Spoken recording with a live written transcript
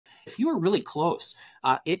If you are really close,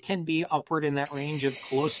 it can be upward in that range of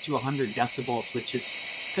close to 100 decibels, which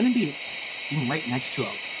is going to be being right next to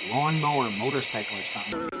a lawnmower, motorcycle, or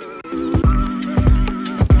something.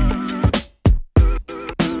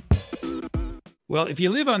 Well, if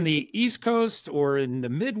you live on the East Coast or in the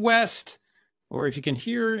Midwest, or if you can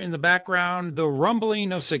hear in the background the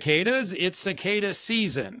rumbling of cicadas, it's cicada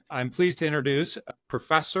season. I'm pleased to introduce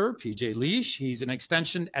Professor PJ Liesch. He's an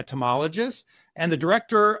extension entomologist and the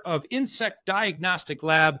director of Insect Diagnostic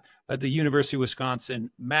Lab at the University of Wisconsin,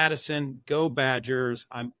 Madison. Go Badgers.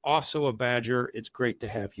 I'm also a Badger. It's great to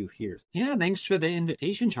have you here. Yeah, thanks for the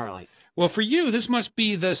invitation, Charlie. Well, for you, this must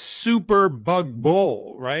be the super bug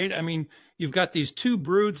bowl, right? I mean, you've got these two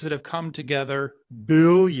broods that have come together,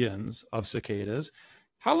 billions of cicadas.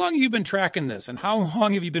 How long have you been tracking this, and how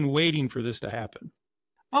long have you been waiting for this to happen?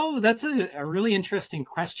 Oh, that's a really interesting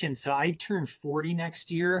question. So I turn 40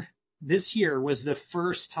 next year. This year was the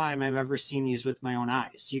first time I've ever seen these with my own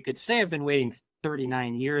eyes. You could say I've been waiting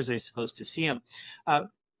 39 years, I suppose, to see them.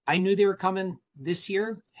 I knew they were coming this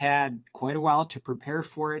year, had quite a while to prepare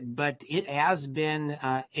for it, but it has been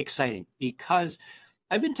exciting because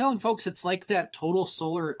I've been telling folks it's like that total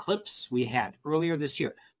solar eclipse we had earlier this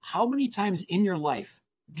year. How many times in your life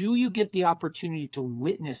do you get the opportunity to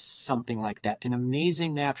witness something like that, an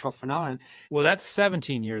amazing natural phenomenon? Well, that's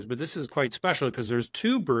 17 years, but this is quite special because there's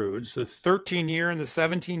two broods. The 13-year and the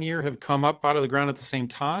 17-year have come up out of the ground at the same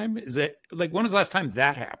time. Is that, like, when was the last time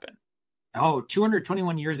that happened? Oh,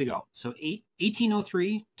 221 years ago. So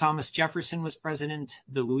 1803, Thomas Jefferson was president.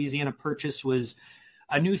 The Louisiana Purchase was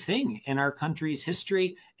a new thing in our country's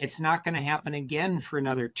history. It's not going to happen again for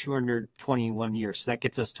another 221 years. So that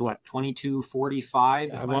gets us to what,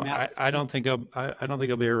 2245? I don't think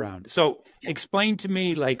I'll be around. So explain to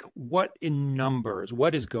me, like, what in numbers,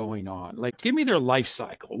 what is going on? Like, give me their life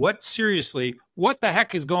cycle. What the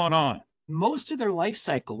heck is going on? Most of their life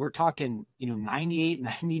cycle, we're talking, 98,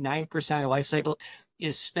 99% of their life cycle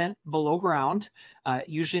is spent below ground,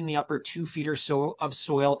 usually in the upper 2 feet or so of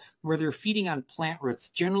soil, where they're feeding on plant roots,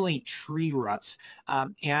 generally tree roots.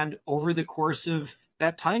 And over the course of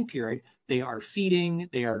that time period, they are feeding,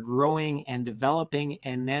 they are growing and developing.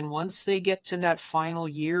 And then once they get to that final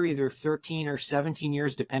year, either 13 or 17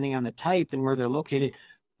 years, depending on the type and where they're located,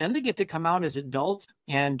 then they get to come out as adults.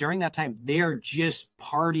 And during that time, they are just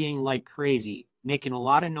partying like crazy, making a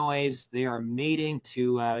lot of noise. They are mating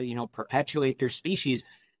to, perpetuate their species.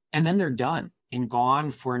 And then they're done and gone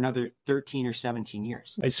for another 13 or 17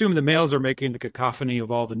 years. I assume the males are making the cacophony of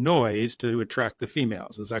all the noise to attract the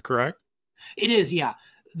females. Is that correct? It is, yeah.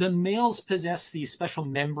 The males possess these special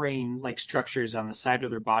membrane-like structures on the side of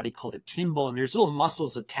their body called a timbal. And there's little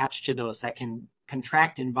muscles attached to those that can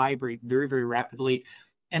contract and vibrate very, very rapidly.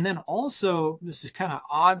 And then also, this is kind of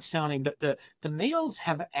odd sounding, but the males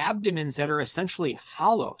have abdomens that are essentially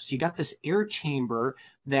hollow. So you got this air chamber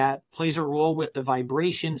that plays a role with the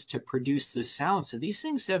vibrations to produce the sound. So these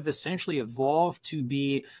things have essentially evolved to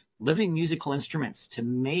be living musical instruments to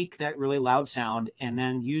make that really loud sound and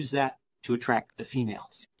then use that to attract the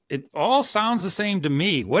females. It all sounds the same to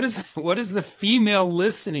me. What is the female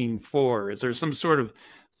listening for? Is there some sort of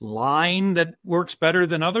line that works better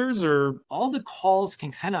than others, or all the calls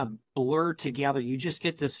can kind of blur together? You just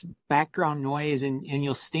get this background noise and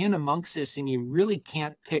you'll stand amongst this and you really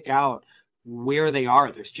can't pick out where they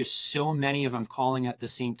are. There's just so many of them calling at the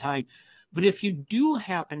same time. But if you do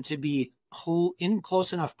happen to be in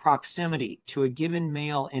close enough proximity to a given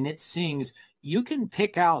male and it sings, you can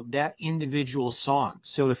pick out that individual song.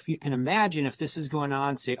 So if you can imagine, if this is going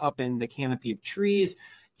on, say, up in the canopy of trees,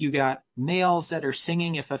 you got males that are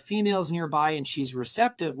singing. If a female's nearby and she's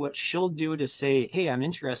receptive, what she'll do to say, hey, I'm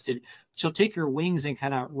interested, she'll take her wings and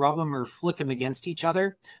kind of rub them or flick them against each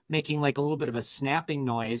other, making like a little bit of a snapping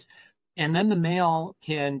noise. And then the male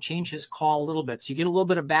can change his call a little bit. So you get a little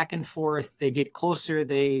bit of back and forth. They get closer.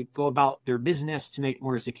 They go about their business to make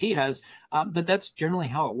more cicadas. But that's generally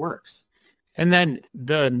how it works. And then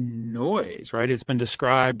the noise, right? It's been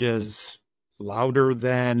described as louder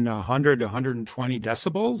than 100 to 120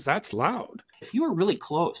 decibels. That's loud. If you are really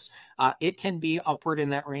close, it can be upward in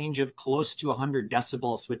that range of close to 100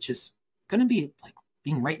 decibels, which is going to be like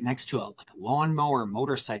being right next to a lawnmower,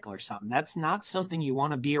 motorcycle or something. That's not something you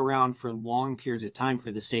want to be around for long periods of time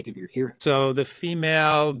for the sake of your hearing. So the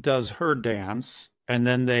female does her dance and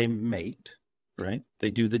then they mate, right?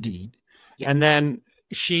 They do the deed. Yeah. And then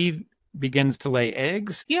she begins to lay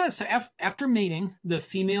eggs. Yeah, so after mating, the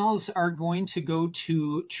females are going to go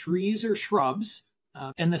to trees or shrubs,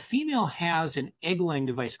 and the female has an egg-laying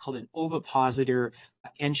device called an ovipositor,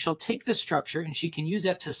 and she'll take the structure and she can use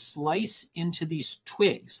that to slice into these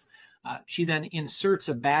twigs. She then inserts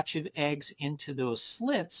a batch of eggs into those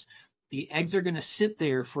slits. The eggs are going to sit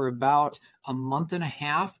there for about a month and a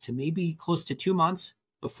half to maybe close to 2 months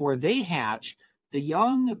before they hatch. The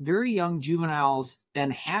young, very young juveniles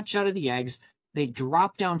then hatch out of the eggs. They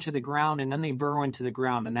drop down to the ground and then they burrow into the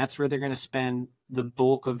ground. And that's where they're going to spend the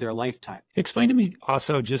bulk of their lifetime. Explain to me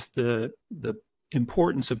also just the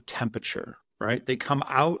importance of temperature, right? They come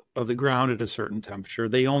out of the ground at a certain temperature.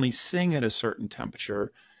 They only sing at a certain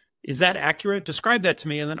temperature. Is that accurate? Describe that to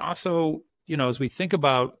me. And then also, as we think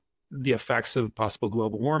about the effects of possible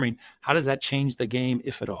global warming, how does that change the game,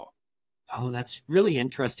 if at all? Oh, that's really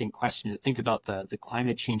interesting question to think about the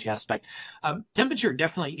climate change aspect. Temperature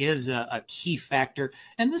definitely is a key factor.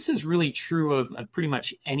 And this is really true of pretty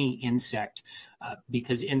much any insect,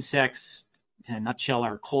 because insects, in a nutshell,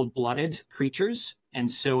 are cold-blooded creatures. And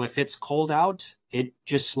so if it's cold out, it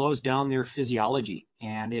just slows down their physiology.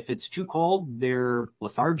 And if it's too cold, they're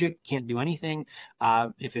lethargic, can't do anything.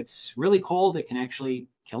 If it's really cold, it can actually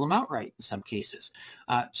kill them outright in some cases.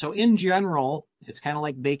 So in general, it's kind of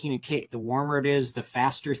like baking a cake. The warmer it is, the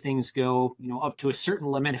faster things go, up to a certain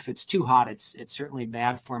limit. If it's too hot, it's certainly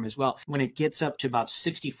bad for them as well. When it gets up to about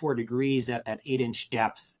 64 degrees at that 8-inch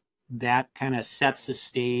depth, that kind of sets the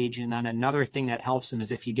stage. And then another thing that helps them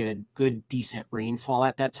is if you get a good, decent rainfall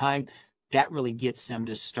at that time, that really gets them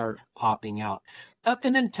to start popping out.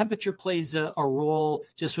 And then temperature plays a role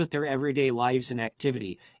just with their everyday lives and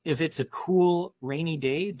activity. If it's a cool, rainy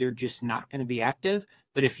day, they're just not going to be active.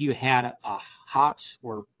 But if you had a hot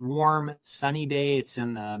or warm, sunny day, it's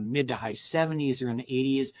in the mid to high 70s or in the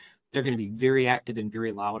 80s, they're going to be very active and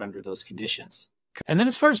very loud under those conditions. And then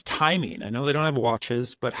as far as timing, I know they don't have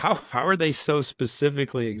watches, but how are they so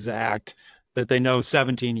specifically exact that they know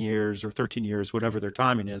 17 years or 13 years, whatever their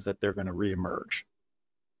timing is, that they're going to reemerge?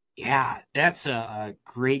 Yeah, that's a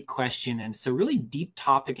great question. And it's a really deep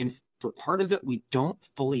topic. And for part of it, we don't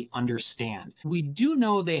fully understand. We do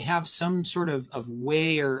know they have some sort of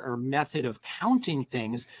way or method of counting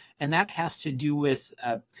things. And that has to do with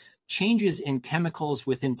changes in chemicals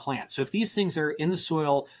within plants. So if these things are in the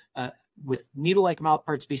soil with needle-like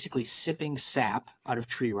mouthparts, basically sipping sap out of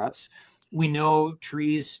tree roots, we know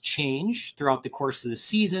trees change throughout the course of the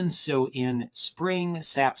season. So in spring,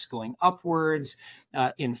 sap's going upwards.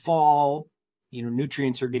 In fall,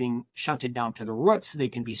 nutrients are getting shunted down to the roots so they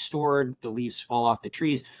can be stored. The leaves fall off the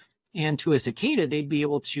trees. And to a cicada, they'd be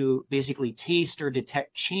able to basically taste or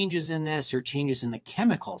detect changes in this or changes in the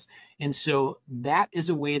chemicals. And so that is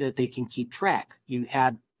a way that they can keep track. You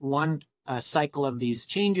had one cycle of these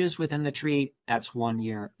changes within the tree, that's 1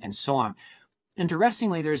 year, and so on.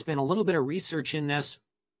 Interestingly, there's been a little bit of research in this,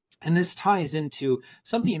 and this ties into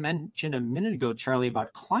something you mentioned a minute ago, Charlie,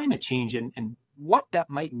 about climate change and what that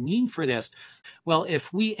might mean for this. Well,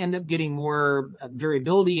 if we end up getting more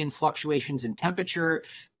variability and fluctuations in temperature,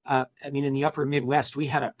 in the upper Midwest, we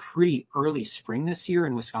had a pretty early spring this year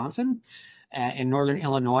in Wisconsin, in northern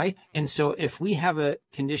Illinois. And so if we have a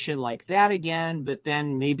condition like that again, but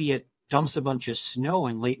then maybe it dumps a bunch of snow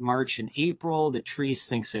in late March and April, the trees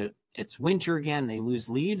thinks it's winter again, they lose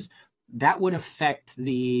leaves, that would affect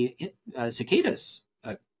the cicadas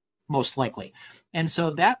most likely. And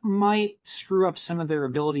so that might screw up some of their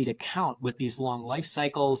ability to count with these long life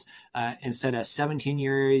cycles. Instead of 17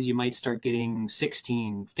 years, you might start getting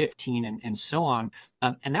 16, 15, and so on.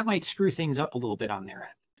 And that might screw things up a little bit on their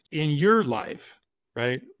end. In your life,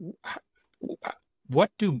 right,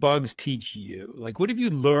 what do bugs teach you? Like, what have you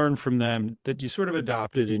learned from them that you sort of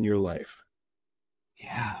adopted in your life?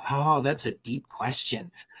 Yeah. Oh, that's a deep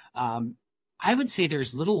question. I would say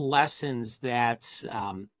there's little lessons that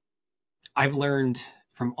I've learned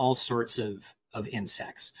from all sorts of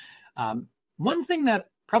insects. One thing that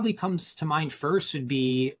probably comes to mind first would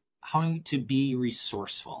be how to be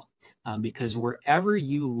resourceful, because wherever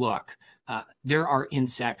you look, there are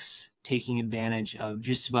insects taking advantage of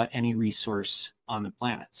just about any resource on the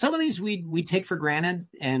planet. Some of these we take for granted,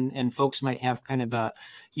 and folks might have kind of a,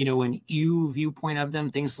 an ew viewpoint of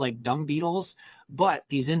them, things like dung beetles. But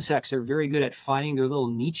these insects are very good at finding their little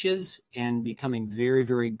niches and becoming very,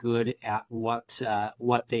 very good at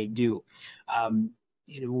what they do.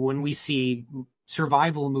 When we see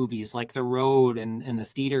survival movies like The Road and the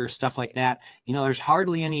theater, stuff like that, there's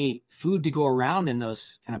hardly any food to go around in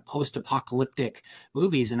those kind of post-apocalyptic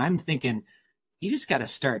movies. And I'm thinking, you just got to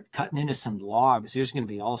start cutting into some logs. There's going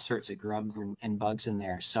to be all sorts of grubs and bugs in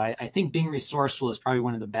there. So I think being resourceful is probably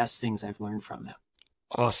one of the best things I've learned from them.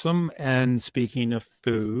 Awesome. And speaking of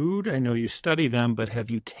food, I know you study them, but have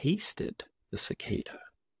you tasted the cicada?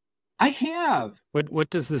 I have. What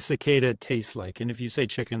does the cicada taste like? And if you say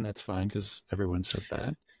chicken, that's fine because everyone says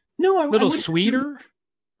that. No, a little sweeter?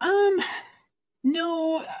 Um,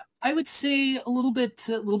 no, I would say a little bit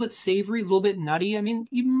savory, a little bit nutty. I mean,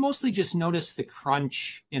 you mostly just notice the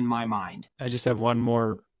crunch in my mind. I just have one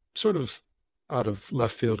more sort of out of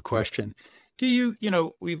left field question. Do you,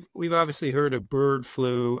 we've obviously heard of bird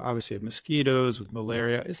flu, obviously of mosquitoes with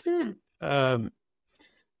malaria. Is there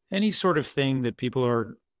any sort of thing that people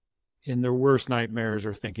are in their worst nightmares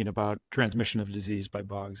are thinking about transmission of disease by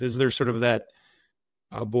bugs? Is there sort of that,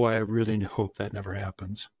 oh boy, I really hope that never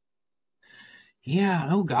happens? Yeah,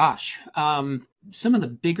 oh gosh. Some of the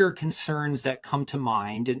bigger concerns that come to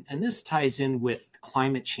mind, and this ties in with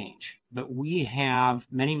climate change, but we have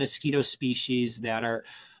many mosquito species that are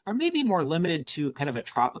maybe more limited to kind of a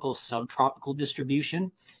tropical, subtropical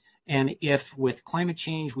distribution. And if with climate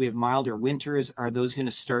change we have milder winters, are those going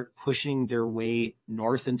to start pushing their way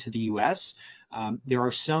north into the US? There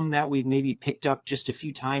are some that we've maybe picked up just a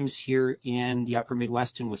few times here in the upper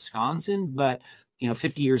Midwest in Wisconsin, but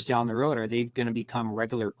 50 years down the road, are they going to become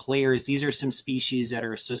regular players? These are some species that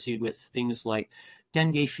are associated with things like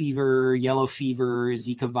dengue fever, yellow fever,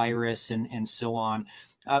 Zika virus, and so on.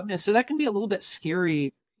 And so that can be a little bit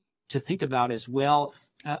scary to think about as well.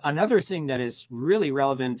 Another thing that is really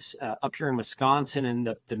relevant up here in Wisconsin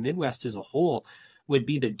and the Midwest as a whole would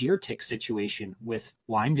be the deer tick situation with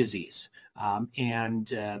Lyme disease.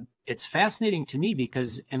 It's fascinating to me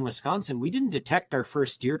because in Wisconsin, we didn't detect our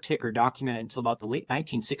first deer tick or document it until about the late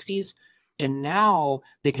 1960s. And now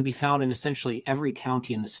they can be found in essentially every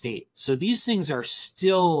county in the state. So these things are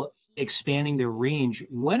still expanding their range.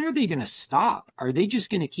 When are they going to stop? Are they just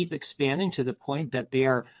going to keep expanding to the point that they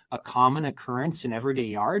are a common occurrence in everyday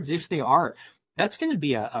yards? If they are, that's going to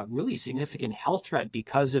be a really significant health threat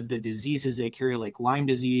because of the diseases they carry, like Lyme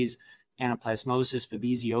disease, anaplasmosis,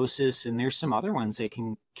 babesiosis, and there's some other ones they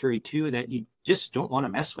can carry too that you just don't want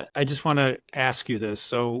to mess with. I just want to ask you this.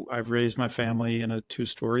 So I've raised my family in a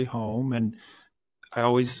 2-story home, and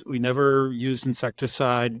we never used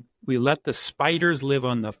insecticide. We let the spiders live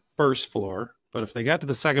on the first floor, but if they got to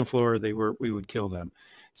the second floor, we would kill them.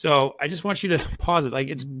 So I just want you to pause it. Like,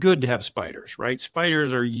 it's good to have spiders, right?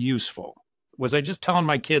 Spiders are useful. Was I just telling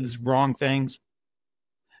my kids wrong things?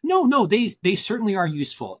 No, they certainly are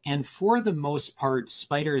useful. And for the most part,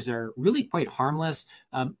 spiders are really quite harmless.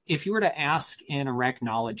 If you were to ask an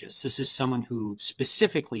arachnologist, this is someone who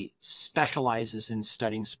specifically specializes in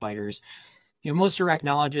studying spiders. Most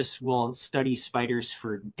arachnologists will study spiders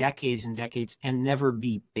for decades and decades and never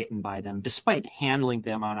be bitten by them, despite handling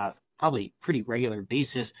them on a probably pretty regular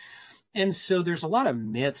basis. And so there's a lot of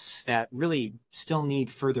myths that really still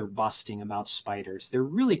need further busting about spiders. They're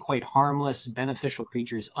really quite harmless, beneficial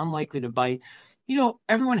creatures, unlikely to bite.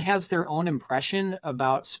 Everyone has their own impression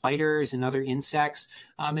about spiders and other insects,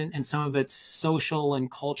 and some of it's social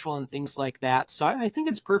and cultural and things like that. So I think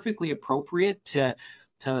it's perfectly appropriate to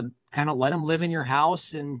kind of let them live in your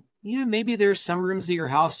house. And maybe there's some rooms of your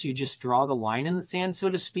house you just draw the line in the sand,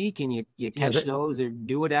 so to speak, and you catch those or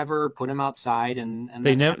do whatever, put them outside, and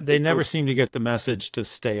they never seem to get the message to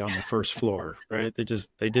stay on the first floor, right? It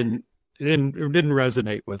didn't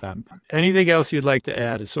resonate with them. Anything else you'd like to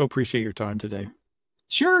add? I so appreciate your time today.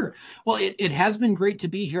 Sure. Well, it has been great to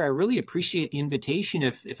be here. I really appreciate the invitation.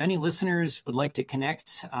 If any listeners would like to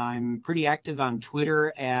connect, I'm pretty active on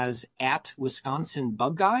Twitter as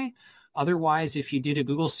 @WisconsinBugGuy. Otherwise, if you did a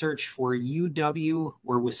Google search for UW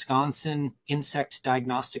or Wisconsin Insect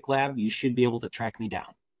Diagnostic Lab, you should be able to track me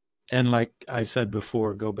down. And like I said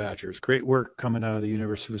before, go Badgers. Great work coming out of the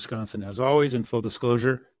University of Wisconsin. As always, in full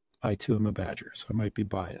disclosure, I too am a Badger, so I might be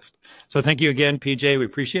biased. So thank you again, PJ. We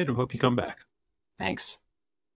appreciate it and hope you come back. Thanks.